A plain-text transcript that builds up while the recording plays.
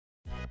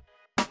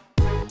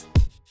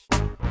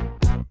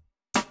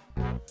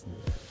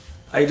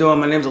How you doing?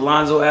 My name's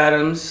Alonzo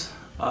Adams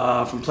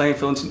from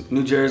Plainfield,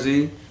 New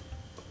Jersey,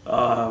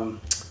 by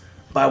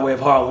way of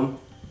Harlem.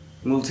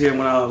 Moved here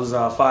when I was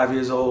 5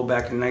 years old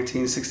back in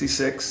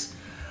 1966.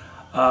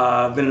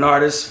 I've been an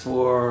artist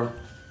for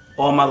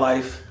all my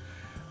life.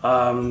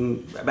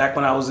 Back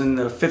when I was in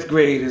the 5th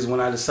grade is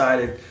when I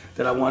decided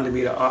that I wanted to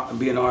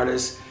be an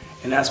artist,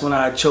 and that's when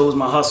I chose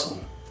my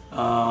hustle.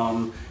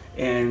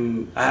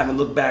 And I haven't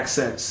looked back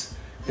since.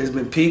 There's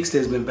been peaks,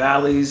 there's been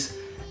valleys,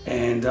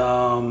 and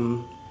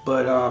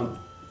but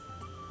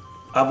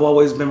I've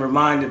always been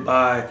reminded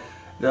by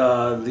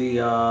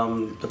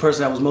the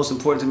person that was most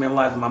important to me in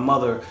life, my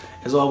mother,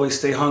 is always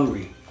stay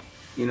hungry,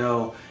 you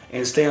know,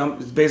 and stay on.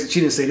 Basically, she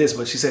didn't say this,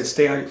 but she said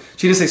stay on.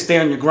 She didn't say stay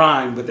on your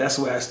grind, but that's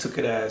the way I took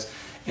it as.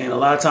 And a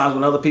lot of times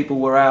when other people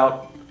were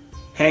out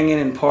hanging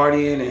and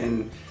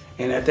partying,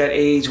 and at that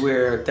age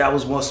where that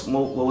was what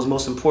was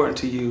most important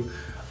to you,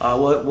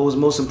 what was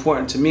most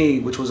important to me,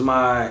 which was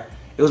my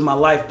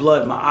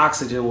lifeblood, my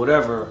oxygen,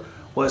 whatever,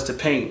 was to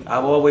paint.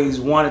 I've always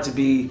wanted to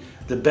be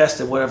the best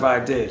at whatever I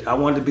did. I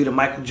wanted to be the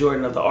Michael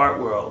Jordan of the art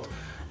world.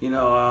 You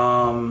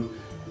know,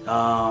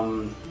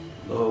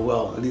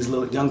 well, these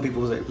little young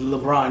people say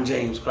LeBron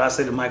James, but I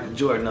say the Michael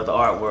Jordan of the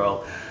art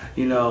world.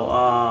 You know,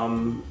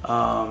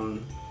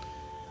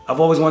 I've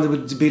always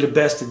wanted to be the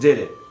best that did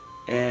it,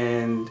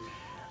 and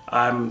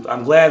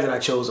I'm glad that I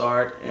chose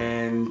art,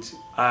 and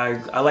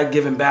I like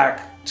giving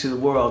back to the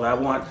world. I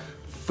want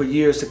for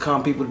years to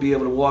come people to be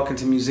able to walk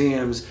into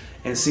museums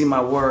and see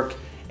my work,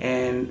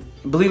 and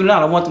believe it or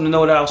not, I want them to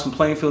know that I was from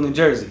Plainfield, New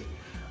Jersey.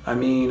 I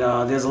mean,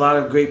 there's a lot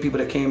of great people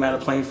that came out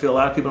of Plainfield. A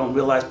lot of people don't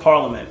realize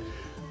Parliament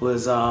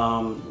was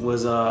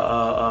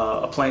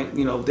a plain,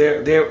 you know,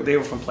 they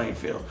were from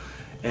Plainfield,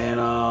 and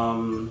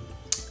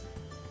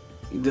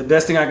the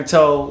best thing I can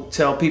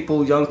tell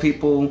people, young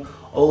people,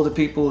 older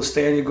people, is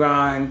stay on your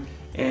grind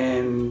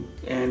and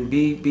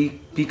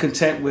be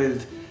content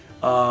with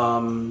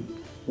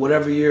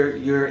whatever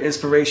your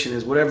inspiration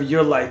is, whatever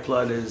your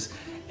lifeblood is,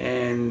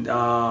 and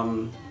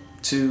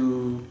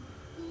to,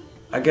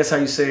 I guess how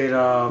you say it,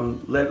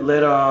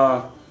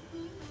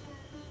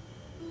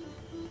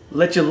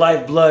 let your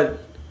lifeblood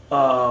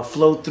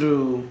flow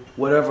through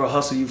whatever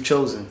hustle you've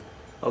chosen,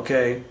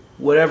 okay?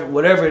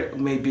 Whatever it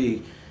may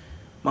be.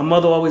 My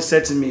mother always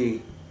said to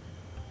me,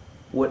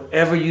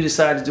 whatever you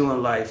decide to do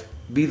in life,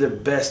 be the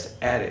best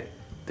at it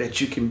that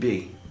you can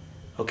be,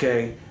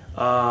 okay?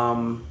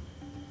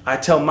 I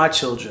tell my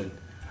children,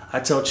 I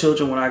tell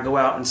children when I go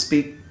out and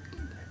speak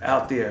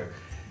out there,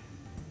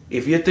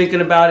 if you're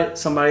thinking about it,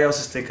 somebody else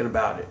is thinking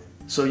about it.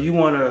 So you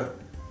want to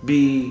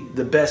be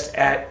the best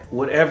at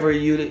whatever it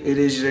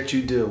is that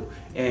you do,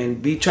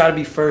 and try to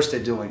be first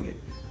at doing it,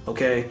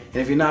 okay? And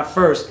if you're not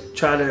first,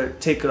 try to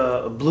take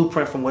a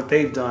blueprint from what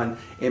they've done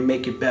and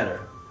make it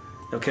better,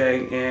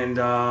 okay? And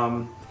you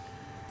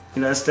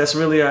know, that's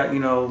really you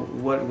know,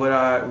 what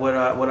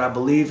I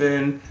believe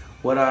in,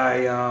 what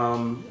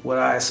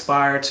I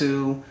aspire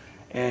to,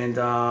 and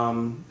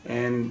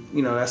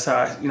you know, that's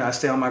how I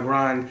stay on my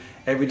grind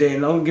every day.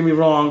 And don't get me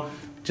wrong,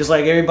 just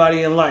like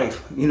everybody in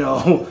life, you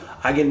know,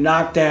 I get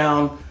knocked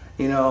down,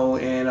 you know,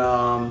 and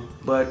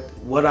but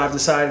what I've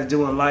decided to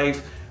do in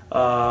life,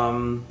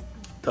 the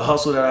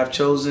hustle that I've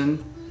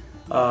chosen,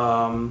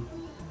 I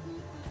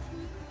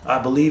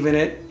believe in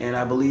it, and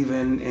I believe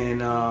in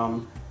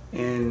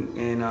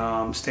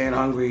staying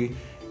hungry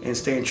and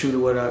staying true to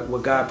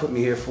what God put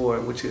me here for,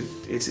 which is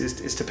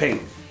it's to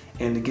paint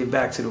and to give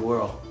back to the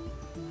world.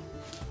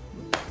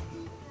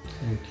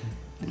 Thank you.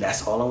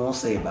 That's all I want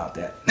to say about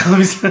that.